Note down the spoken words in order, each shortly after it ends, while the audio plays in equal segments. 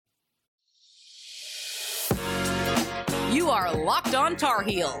are Locked On Tar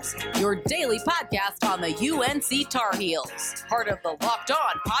Heels, your daily podcast on the UNC Tar Heels, part of the Locked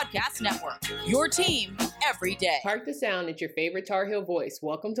On Podcast Network, your team every day. Hark the sound, it's your favorite Tar Heel voice.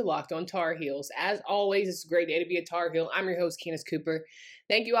 Welcome to Locked On Tar Heels. As always, it's a great day to be a Tar Heel. I'm your host, Candace Cooper.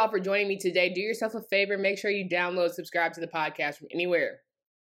 Thank you all for joining me today. Do yourself a favor, make sure you download, subscribe to the podcast from anywhere.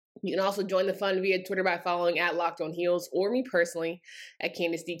 You can also join the fun via Twitter by following at Locked On Heels or me personally at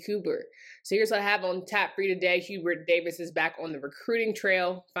Candace D. Cooper. So here's what I have on tap for you today. Hubert Davis is back on the recruiting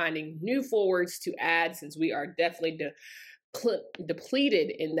trail, finding new forwards to add since we are definitely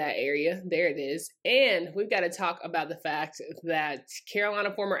depleted in that area. There it is. And we've got to talk about the fact that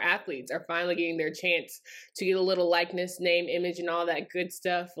Carolina former athletes are finally getting their chance to get a little likeness, name, image, and all that good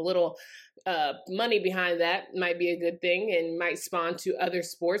stuff. A little money behind that might be a good thing and might spawn to other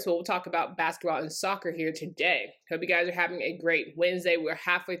sports. But we'll talk about basketball and soccer here today. Hope you guys are having a great Wednesday. We're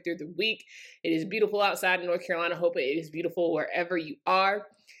halfway through the week. It is beautiful outside in North Carolina. Hope it is beautiful wherever you are.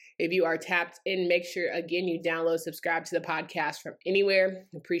 If you are tapped in, make sure, again, you download, subscribe to the podcast from anywhere.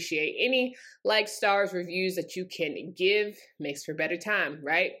 Appreciate any likes, stars, reviews that you can give. Makes for better time,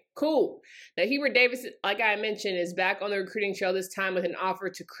 right? Cool. Now, Hubert Davis, like I mentioned, is back on the recruiting trail this time with an offer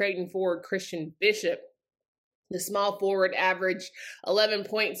to Creighton forward Christian Bishop. The small forward averaged 11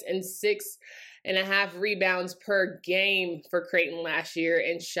 points and 6.5 rebounds per game for Creighton last year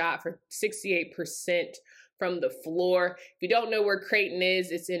and shot for 68% from the floor. If you don't know where Creighton is,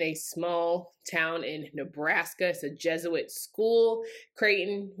 it's in a small town in Nebraska. It's a Jesuit school.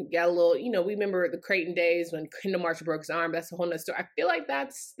 Creighton, we got a little, we remember the Creighton days when Kendall Marshall broke his arm. That's a whole nother story. I feel like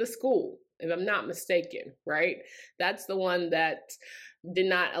that's the school, if I'm not mistaken, right? That's the one that did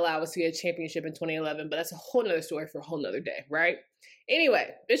not allow us to get a championship in 2011, but that's a whole nother story for a whole nother day, right? Anyway,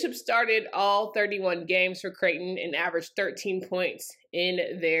 Bishop started all 31 games for Creighton and averaged 13 points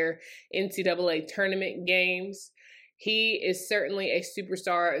in their NCAA tournament games. He is certainly a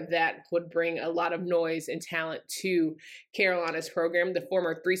superstar that would bring a lot of noise and talent to Carolina's program. The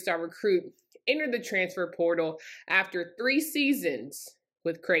former three-star recruit entered the transfer portal after 3 seasons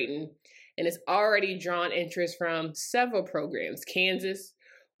with Creighton and has already drawn interest from several programs: Kansas,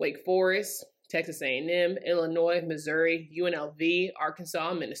 Wake Forest, Texas A&M, Illinois, Missouri, UNLV,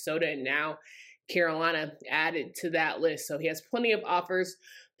 Arkansas, Minnesota, and now Carolina added to that list. So he has plenty of offers,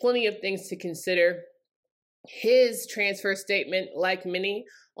 plenty of things to consider. His transfer statement, like many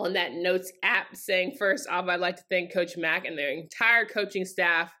on that Notes app, saying, "First off, I'd like to thank Coach Mack and their entire coaching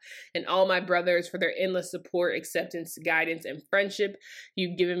staff and all my brothers for their endless support, acceptance, guidance, and friendship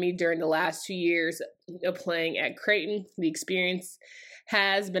you've given me during the last 2 years of playing at Creighton. The experience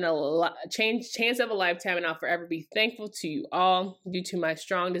has been chance of a lifetime, and I'll forever be thankful to you all. Due to my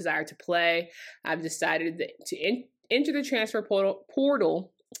strong desire to play, I've decided to enter the transfer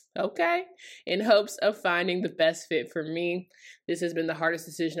portal, okay, in hopes of finding the best fit for me. This has been the hardest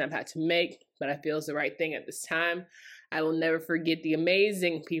decision I've had to make, but I feel it's the right thing at this time. I will never forget the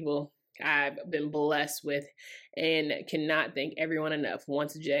amazing people I've been blessed with and cannot thank everyone enough.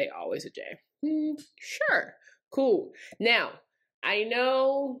 Once a J, always a J." Sure. Cool. Now, I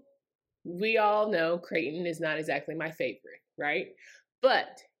know we all know Creighton is not exactly my favorite, right?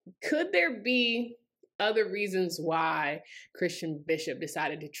 But could there be other reasons why Christian Bishop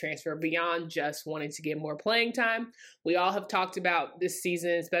decided to transfer beyond just wanting to get more playing time? We all have talked about this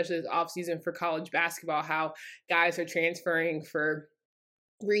season, especially this offseason for college basketball, how guys are transferring for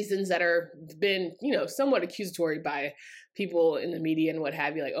reasons that are been, somewhat accusatory by people in the media and what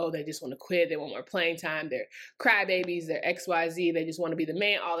have you, like, oh, they just want to quit, they want more playing time, they're crybabies, they're XYZ, they just want to be the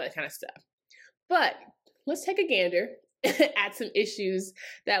man, all that kind of stuff. But let's take a gander at some issues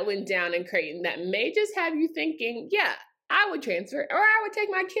that went down in Creighton that may just have you thinking, yeah, I would transfer, or I would take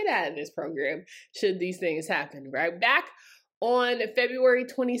my kid out of this program should these things happen, right? Back on February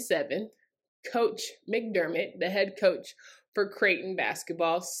 27th, Coach McDermott, the head coach for Creighton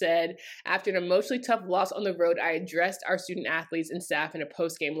basketball, said, "After an emotionally tough loss on the road, I addressed our student athletes and staff in a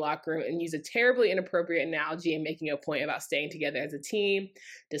post-game locker room and used a terribly inappropriate analogy in making a point about staying together as a team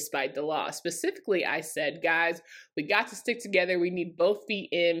despite the loss. Specifically, I said, guys, we got to stick together. We need both feet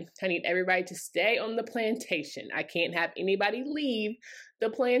in. I need everybody to stay on the plantation. I can't have anybody leave the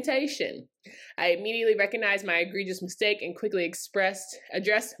plantation. I immediately recognized my egregious mistake and quickly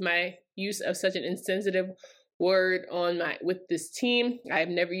addressed my use of such an insensitive word with this team. I have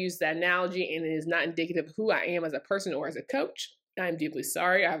never used that analogy, and it is not indicative of who I am as a person or as a coach. I am deeply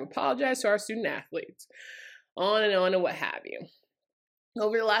sorry. I have apologized to our student athletes." On and what have you.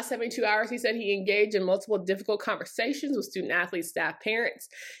 Over the last 72 hours, he said he engaged in multiple difficult conversations with student athletes, staff, parents,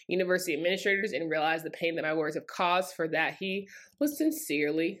 university administrators, and realized the pain that my words have caused. For that, he was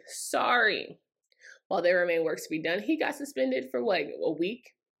sincerely sorry. while there remain works to be done. He got suspended for like a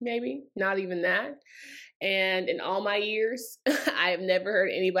week, maybe, not even that. And in all my years, I have never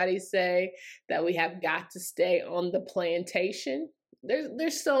heard anybody say that we have got to stay on the plantation.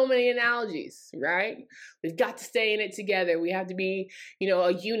 There's so many analogies, right? We've got to stay in it together. We have to be,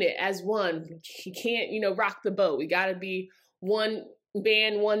 a unit as one. You can't, rock the boat. We got to be one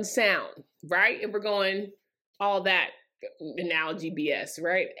band, one sound, right? If we're going all that analogy BS,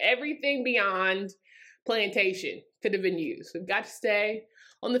 right? Everything beyond plantation could have been used. We've got to stay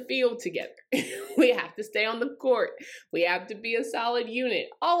on the field together. We have to stay on the court. We have to be a solid unit,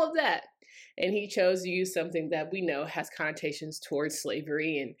 all of that. And he chose to use something that we know has connotations towards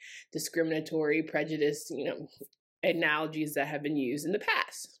slavery and discriminatory prejudice, analogies that have been used in the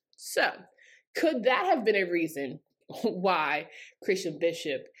past. So could that have been a reason why Christian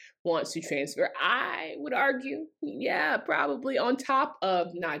Bishop wants to transfer? I would argue, yeah, probably, on top of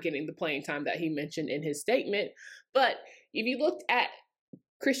not getting the playing time that he mentioned in his statement. But if you looked at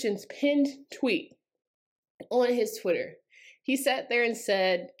Christian's pinned tweet on his Twitter, he sat there and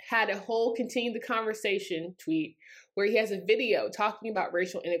had a whole continue the conversation tweet where he has a video talking about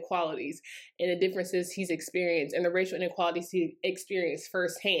racial inequalities and the differences he's experienced and the racial inequalities he experienced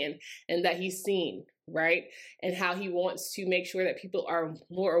firsthand and that he's seen, right? And how he wants to make sure that people are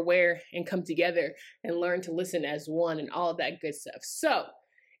more aware and come together and learn to listen as one and all of that good stuff. So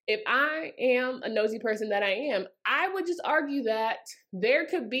if I am a nosy person that I am, I would just argue that there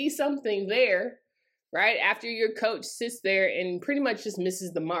could be something there, right? After your coach sits there and pretty much just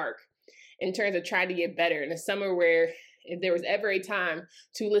misses the mark in terms of trying to get better in a summer where if there was ever a time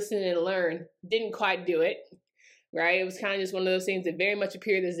to listen and learn, didn't quite do it, right? It was kind of just one of those things that very much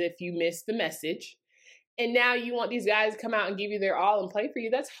appeared as if you missed the message. And now you want these guys to come out and give you their all and play for you.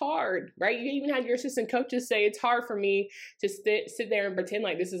 That's hard, right? You even had your assistant coaches say, it's hard for me to sit there and pretend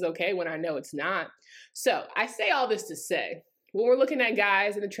like this is okay when I know it's not. So I say all this to say, when we're looking at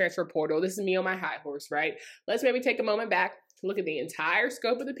guys in the transfer portal, this is me on my high horse, right? Let's maybe take a moment back to look at the entire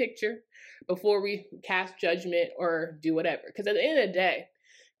scope of the picture before we cast judgment or do whatever. Because at the end of the day,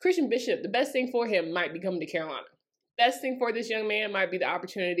 Christian Bishop, the best thing for him might be coming to Carolina. Best thing for this young man might be the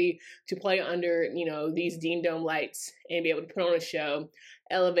opportunity to play under, these Dean Dome lights and be able to put on a show,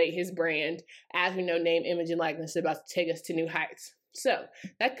 elevate his brand. As we know, name, image, and likeness is about to take us to new heights. So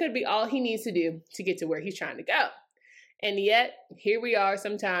that could be all he needs to do to get to where he's trying to go. And yet, here we are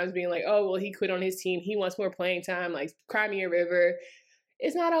sometimes being like, oh, well, he quit on his team. He wants more playing time, like Cry Me a River.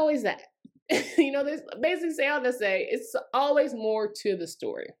 It's not always that. There's basically it's always more to the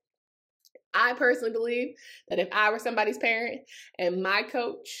story. I personally believe that if I were somebody's parent and my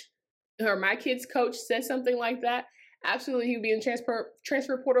coach or my kid's coach said something like that, absolutely he would be in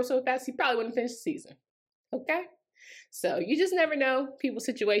transfer portal so fast he probably wouldn't finish the season. Okay? So you just never know people's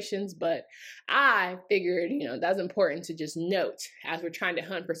situations, but I figured, that's important to just note as we're trying to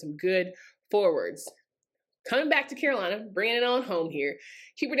hunt for some good forwards. Coming back to Carolina, bringing it on home here,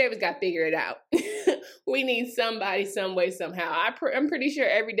 Hubert Davis got to figure it out. We need somebody, some way, somehow. I'm pretty sure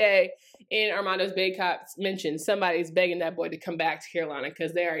every day in Armando's Baycop's mention, somebody's begging that boy to come back to Carolina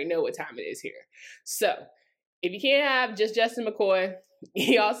because they already know what time it is here. So if you can't have just Justin McCoy,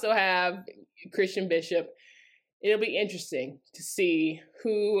 you also have Christian Bishop. It'll be interesting to see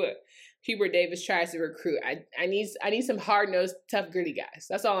who Hubert Davis tries to recruit. I need some hard-nosed, tough, gritty guys.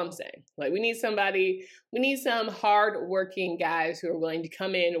 That's all I'm saying. Like, we need some hard-working guys who are willing to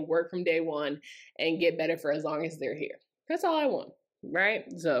come in and work from day one and get better for as long as they're here. That's all I want, right?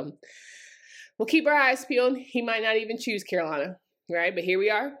 So we'll keep our eyes peeled. He might not even choose Carolina, right? But here we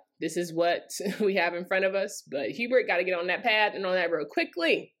are. This is what we have in front of us. But Hubert got to get on that path and on that road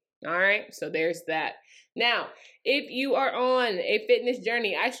quickly. All right, so there's that. Now, if you are on a fitness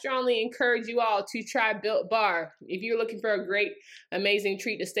journey, I strongly encourage you all to try Built Bar. If you're looking for a great, amazing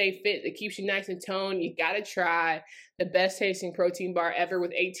treat to stay fit that keeps you nice and toned, you got to try the best tasting protein bar ever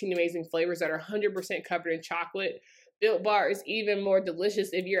with 18 amazing flavors that are 100% covered in chocolate. Built Bar is even more delicious.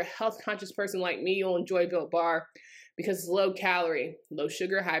 If you're a health-conscious person like me, you'll enjoy Built Bar because it's low calorie, low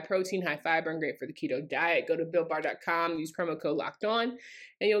sugar, high protein, high fiber, and great for the keto diet. Go to BuiltBar.com, use promo code LOCKEDON,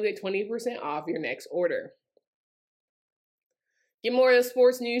 and you'll get 20% off your next order. Get more of the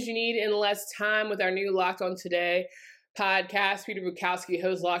sports news you need in less time with our new Locked On Today podcast. Peter Bukowski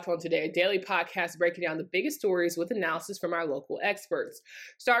hosts Locked On Today, a daily podcast breaking down the biggest stories with analysis from our local experts.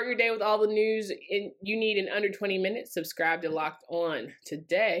 Start your day with all the news you need in under 20 minutes. Subscribe to Locked On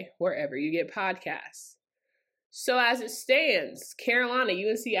Today wherever you get podcasts. So as it stands, Carolina,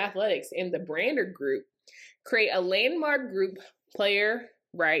 UNC Athletics, and the Brander Group create a landmark group player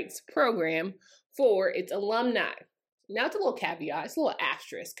rights program for its alumni. Now it's a little caveat, it's a little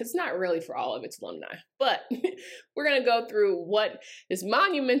asterisk, because it's not really for all of its alumni. But we're going to go through what this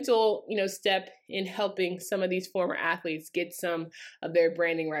monumental, step in helping some of these former athletes get some of their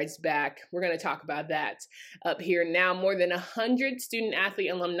branding rights back. We're going to talk about that up here now. More than 100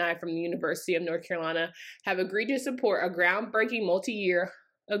 student-athlete alumni from the University of North Carolina have agreed to support a groundbreaking multi-year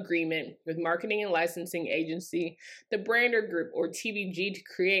agreement with marketing and licensing agency, the Brander Group, or TBG, to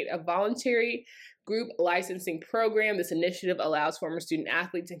create a voluntary group licensing program. This initiative allows former student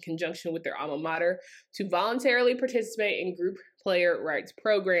athletes, in conjunction with their alma mater, to voluntarily participate in group player rights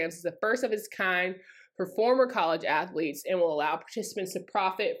programs. It's the first of its kind for former college athletes and will allow participants to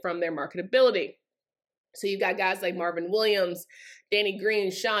profit from their marketability. So you've got guys like Marvin Williams, Danny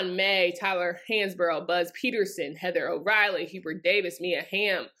Green, Sean May, Tyler Hansbrough, Buzz Peterson, Heather O'Reilly, Hubert Davis, Mia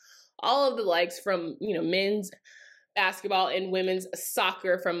Hamm, all of the likes from, men's basketball and women's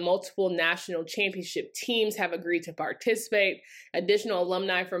soccer from multiple national championship teams have agreed to participate. Additional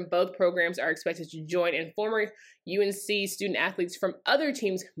alumni from both programs are expected to join, and former UNC student athletes from other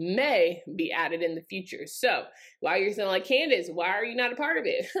teams may be added in the future. So while you're saying like, Candace, why are you not a part of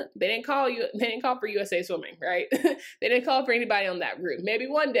it? They didn't call for USA Swimming, right? They didn't call for anybody on that group. Maybe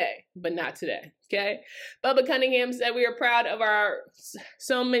one day, but not today. Okay. Bubba Cunningham said, "We are proud of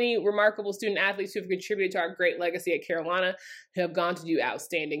so many remarkable student athletes who have contributed to our great legacy at Carolina, who have gone to do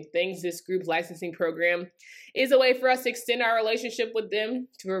outstanding things. This group licensing program is a way for us to extend our relationship with them,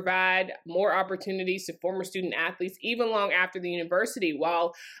 to provide more opportunities to former student athletes even long after the university,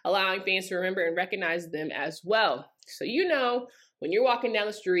 while allowing fans to remember and recognize them as well." So, when you're walking down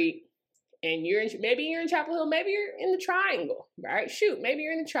the street and maybe you're in Chapel Hill, maybe you're in the Triangle, right? Maybe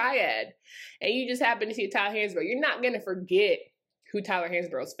you're in the Triad, and you just happen to see a Tyler Hansbrough. You're not going to forget who Tyler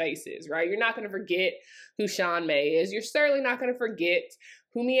Hansbrough's face is, right? You're not going to forget who Sean May is. You're certainly not going to forget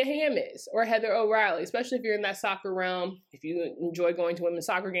who Mia Hamm is, or Heather O'Reilly, especially if you're in that soccer realm. If you enjoy going to women's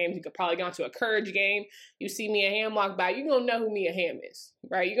soccer games, you could probably go to a Courage game. You see Mia Hamm walk by, you're going to know who Mia Hamm is,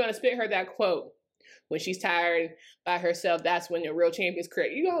 right? You're going to spit her that quote. When she's tired by herself, that's when the real champion's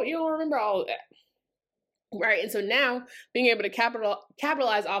created. You'll remember all of that. Right. And so now being able to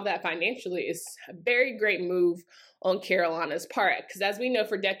capitalize off that financially is a very great move on Carolina's part. Because as we know,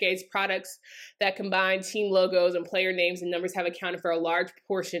 for decades, products that combine team logos and player names and numbers have accounted for a large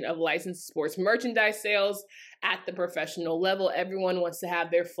portion of licensed sports merchandise sales at the professional level. Everyone wants to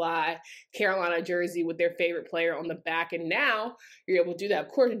have their fly Carolina jersey with their favorite player on the back. And now you're able to do that.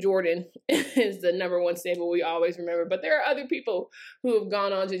 Of course, Jordan is the number one staple we always remember. But there are other people who have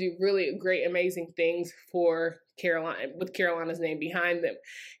gone on to do really great, amazing things for Carolina, with Carolina's name behind them.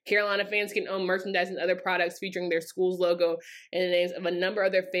 Carolina fans can own merchandise and other products featuring their school's logo and the names of a number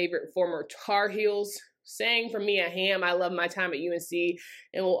of their favorite former Tar Heels. Saying for Mia Hamm, "I love my time at UNC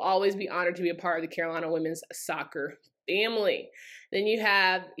and will always be honored to be a part of the Carolina women's soccer family." Then you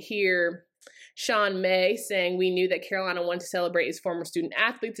have here Sean May saying, "We knew that Carolina wanted to celebrate its former student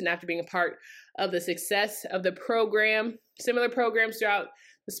athletes, and after being a part of the success of the program, similar programs throughout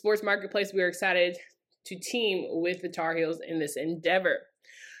the sports marketplace, we are excited to team with the Tar Heels in this endeavor."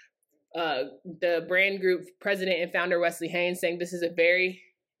 The brand group president and founder Wesley Haynes saying, "This is a very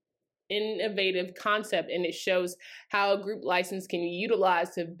innovative concept, and it shows how a group license can be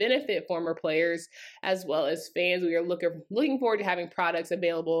utilized to benefit former players as well as fans. We are looking forward to having products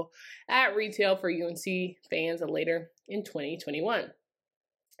available at retail for UNC fans later in 2021.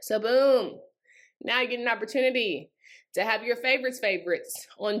 So boom, now you get an opportunity to have your favorites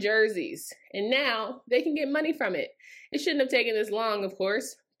on jerseys, and now they can get money from it. It shouldn't have taken this long, of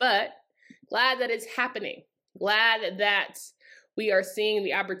course, but glad that it's happening. Glad that we are seeing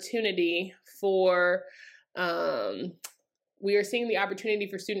the opportunity for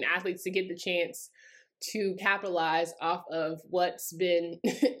student athletes to get the chance to capitalize off of what's been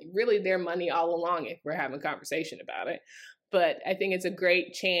really their money all along, if we're having a conversation about it. But I think it's a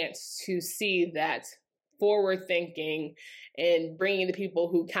great chance to see that forward thinking and bringing the people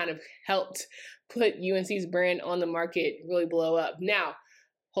who kind of helped put UNC's brand on the market really blow up. Now,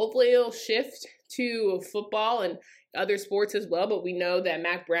 hopefully it'll shift to football and other sports as well, but we know that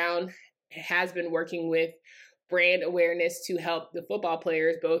Mack Brown has been working with brand awareness to help the football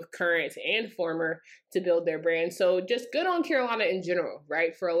players, both current and former, to build their brand. So just good on Carolina in general,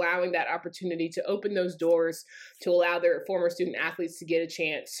 right, for allowing that opportunity to open those doors to allow their former student athletes to get a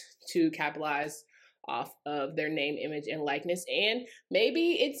chance to capitalize off of their name, image, and likeness. And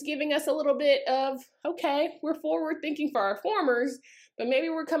maybe it's giving us a little bit of, okay, we're forward thinking for our formers, but maybe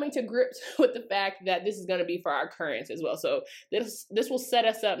we're coming to grips with the fact that this is going to be for our currents as well. So this will set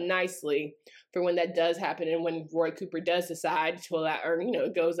us up nicely for when that does happen and when Roy Cooper does decide to allow, or,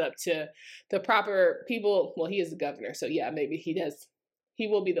 it goes up to the proper people. Well, he is the governor, so yeah, maybe he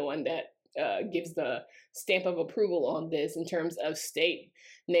will be the one that gives the stamp of approval on this in terms of state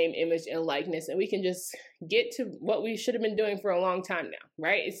name, image, and likeness. And we can just get to what we should have been doing for a long time now,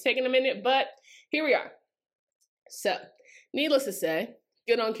 right? It's taken a minute, but here we are. So, needless to say,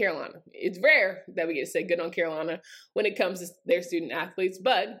 good on Carolina. It's rare that we get to say good on Carolina when it comes to their student athletes,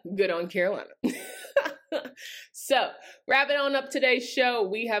 but good on Carolina. So, wrapping on up today's show,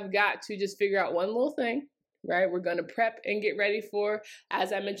 we have got to just figure out one little thing, right? We're going to prep and get ready for,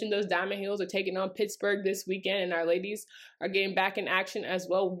 as I mentioned, those Diamond Heels are taking on Pittsburgh this weekend, and our ladies are getting back in action as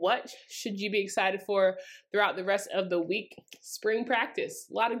well. What should you be excited for throughout the rest of the week? Spring practice,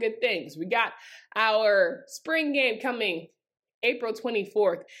 a lot of good things. We got our spring game coming April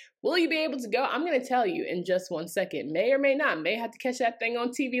 24th. Will you be able to go? I'm going to tell you in just 1 second. May or may not. May have to catch that thing on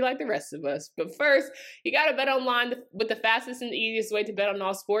TV like the rest of us. But first, you got to bet online with the fastest and the easiest way to bet on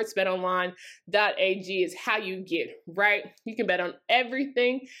all sports. BetOnline.ag is how you get right. You can bet on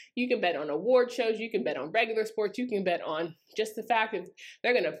everything. You can bet on award shows. You can bet on regular sports. You can bet on just the fact that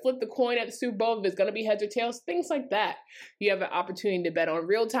they're going to flip the coin at the Super Bowl, if it's going to be heads or tails, things like that. You have an opportunity to bet on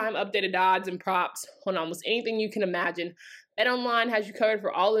real-time updated odds and props on almost anything you can imagine. BetOnline has you covered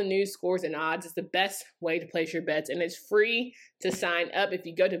for all the news, scores, and odds. It's the best way to place your bets, and it's free to sign up. If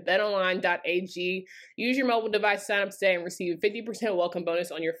you go to betonline.ag, use your mobile device, sign up today, and receive a 50% welcome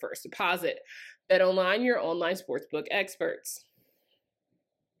bonus on your first deposit. BetOnline, your online sportsbook experts.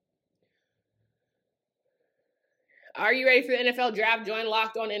 Are you ready for the NFL Draft? Join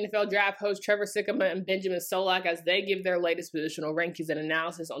Locked On NFL Draft host Trevor Sikkema and Benjamin Solak as they give their latest positional rankings and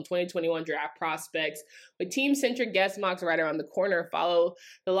analysis on 2021 draft prospects. With team-centric guest mocks right around the corner, follow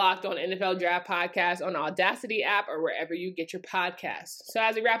the Locked On NFL Draft podcast on the Audacity app or wherever you get your podcasts. So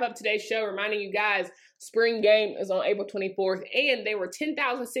as we wrap up today's show, reminding you guys, spring game is on April 24th, and there were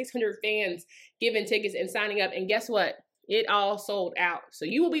 10,600 fans giving tickets and signing up, and guess what? It all sold out. So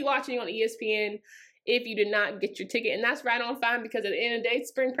you will be watching on ESPN if you did not get your ticket, and that's right on fine, because at the end of the day, it's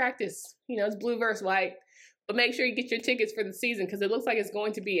spring practice. It's blue versus white. But make sure you get your tickets for the season, because it looks like it's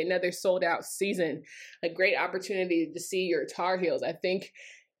going to be another sold-out season. A great opportunity to see your Tar Heels. I think,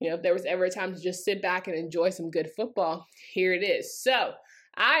 if there was ever a time to just sit back and enjoy some good football, here it is. So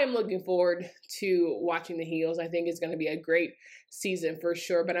I am looking forward to watching the Heels. I think it's going to be a great season for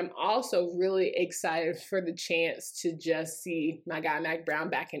sure, but I'm also really excited for the chance to just see my guy Mack Brown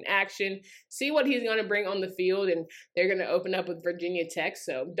back in action, see what he's going to bring on the field, and they're going to open up with Virginia Tech,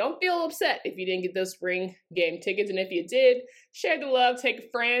 so don't feel upset if you didn't get those spring game tickets, and if you did, share the love, take a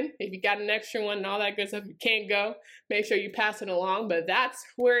friend. If you got an extra one and all that good stuff, you can't go, make sure you pass it along, but that's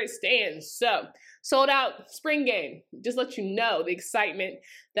where it stands. So sold out spring game. Just let you know the excitement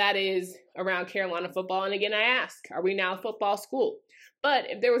that is around Carolina football. And again, I ask, are we now a football school? But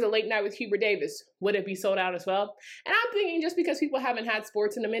if there was a late night with Hubert Davis, would it be sold out as well? And I'm thinking just because people haven't had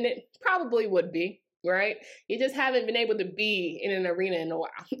sports in a minute, probably would be, right? You just haven't been able to be in an arena in a while.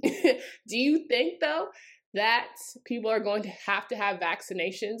 Do you think, though, that people are going to have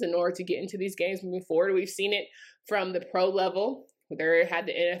vaccinations in order to get into these games moving forward? We've seen it from the pro level. There had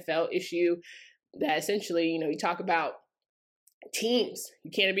the NFL issue that essentially, you talk about teams. You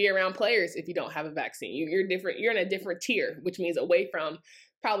can't be around players if you don't have a vaccine. You're different. You're in a different tier, which means away from,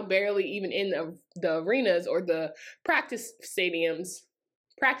 probably barely even in the arenas or the practice stadiums,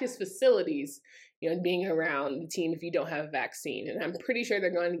 practice facilities, being around the team if you don't have a vaccine. And I'm pretty sure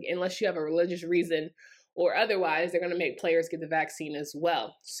they're going to, unless you have a religious reason or otherwise, they're going to make players get the vaccine as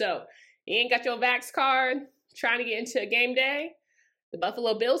well. So you ain't got your vax card, trying to get into a game day. The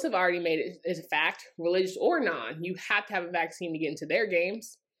Buffalo Bills have already made it as a fact, religious or non. You have to have a vaccine to get into their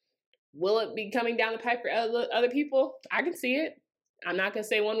games. Will it be coming down the pipe for other people? I can see it. I'm not going to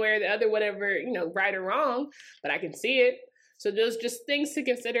say one way or the other, whatever, right or wrong, but I can see it. So those just things to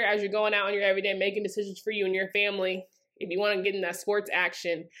consider as you're going out on your everyday, making decisions for you and your family. If you want to get in that sports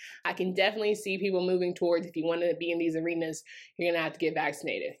action, I can definitely see people moving towards, if you want to be in these arenas, you're going to have to get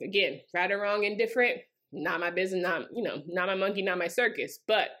vaccinated. Again, right or wrong, indifferent. Not my business, not my monkey, not my circus,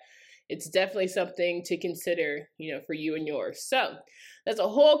 but it's definitely something to consider, for you and yours. So that's a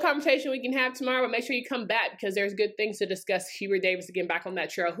whole conversation we can have tomorrow, but make sure you come back because there's good things to discuss. Hubert Davis again back on that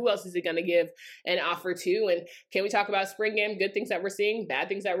trail. Who else is he going to give an offer to? And can we talk about spring game, good things that we're seeing, bad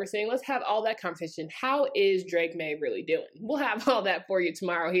things that we're seeing? Let's have all that conversation. How is Drake May really doing? We'll have all that for you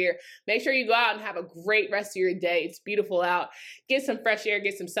tomorrow here. Make sure you go out and have a great rest of your day. It's beautiful out. Get some fresh air,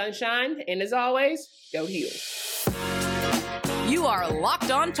 get some sunshine. And as always, go Heels. You are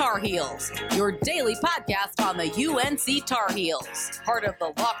Locked On Tar Heels, your daily podcast on the UNC Tar Heels, part of the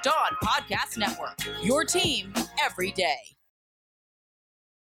Locked On Podcast Network, your team every day.